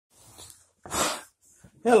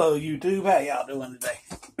Hello YouTube, how y'all doing today?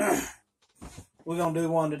 We're going to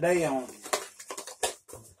do one today on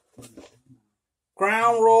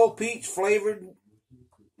Crown Royal Peach Flavored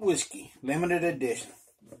Whiskey, limited edition.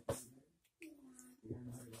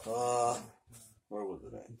 Where was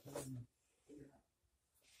it at?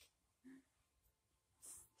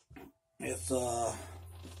 It's 35%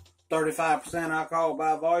 alcohol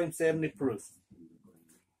by volume, 70 proof.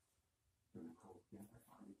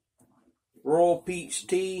 Royal Peach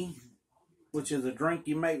Tea, which is a drink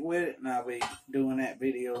you make with it, and I'll be doing that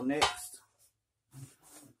video next.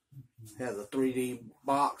 Has a 3D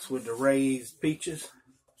box with the raised peaches.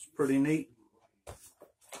 It's pretty neat.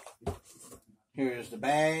 Here's the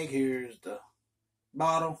bag. Here's the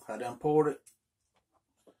bottle. I done poured it.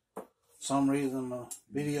 For some reason the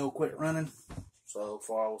video quit running. So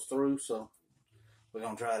far I was through. So we're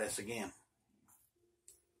going to try this again.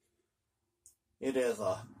 It is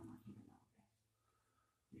a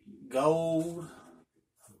gold,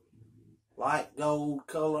 light gold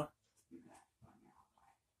color.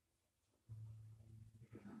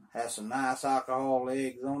 Has some nice alcohol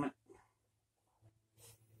legs on it.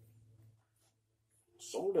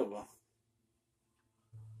 Sort of a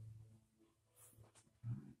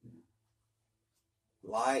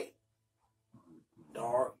light,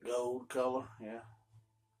 dark gold color, yeah.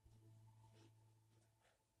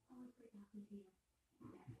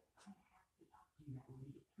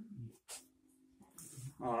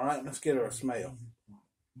 Alright, let's get her a smell.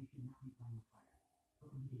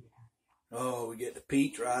 Oh, we get the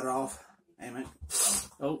peach right off. Amen.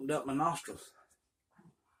 Opened up my nostrils.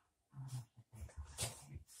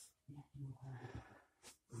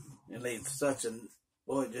 It leaves such a,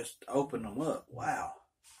 boy, just open them up. Wow.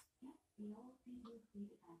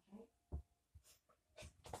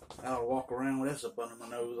 I'll walk around with this up under my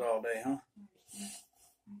nose all day, huh?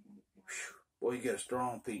 Boy, you get a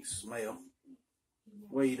strong peach smell.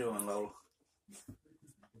 What are you doing, Lola?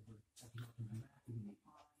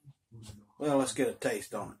 Well, let's get a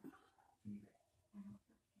taste on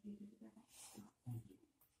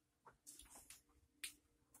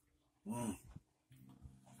it.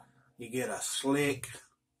 You get a slick,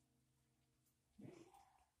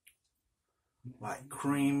 like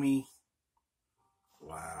creamy,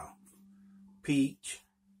 wow, peach,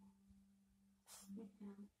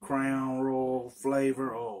 Crown Royal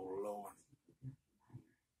flavor. Oh, Lord.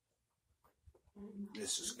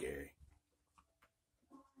 This is scary.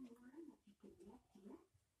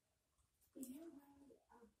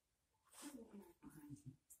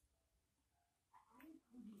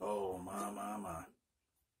 Oh, my.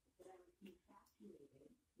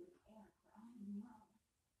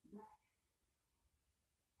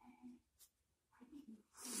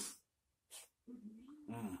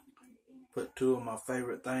 Put two of my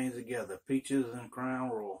favorite things together, peaches and Crown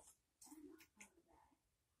Royal.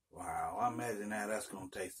 Wow, I imagine that's going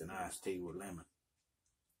to taste an iced tea with lemon.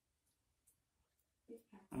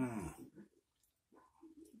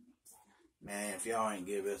 Man, if y'all ain't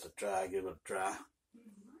give this a try, give it a try.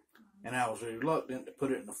 And I was reluctant to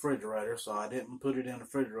put it in the refrigerator, so I didn't put it in the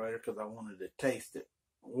refrigerator because I wanted to taste it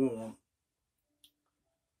warm.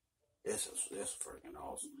 This is freaking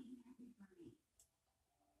awesome.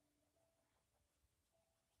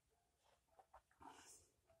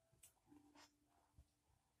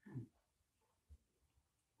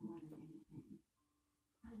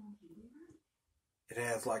 It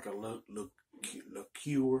has like a liqueur.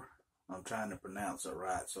 I'm trying to pronounce it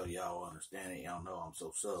right so y'all understand it. Y'all know I'm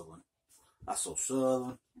so southern. I'm so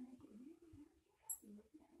southern.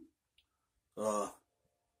 Wow.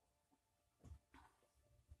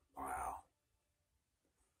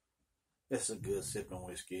 It's a good sipping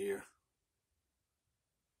whiskey here.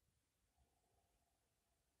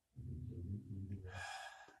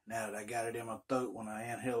 Now that I got it in my throat, when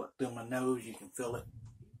I inhale it through my nose, you can feel it.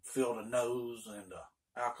 Feel the nose and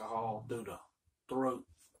the alcohol through the throat.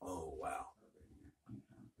 Oh, wow.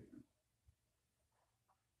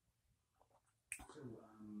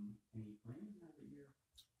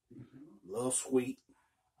 A little sweet.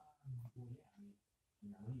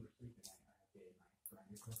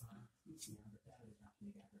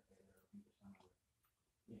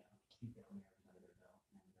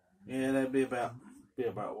 Yeah, that'd be about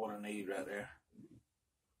what I need right there.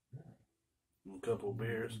 A couple of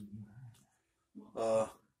beers.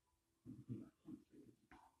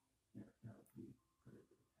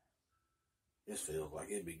 This feels like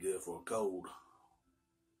it'd be good for a cold.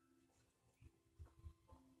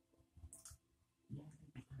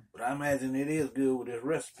 But I imagine it is good with this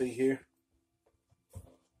recipe here.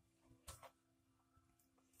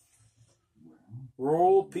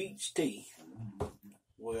 Royal Peach Tea.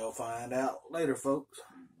 We'll find out later, folks.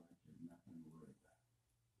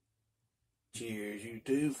 Cheers,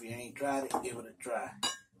 YouTube. If you ain't tried it, give it a try.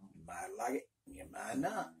 You might like it, you might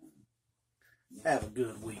not. Have a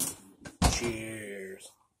good week.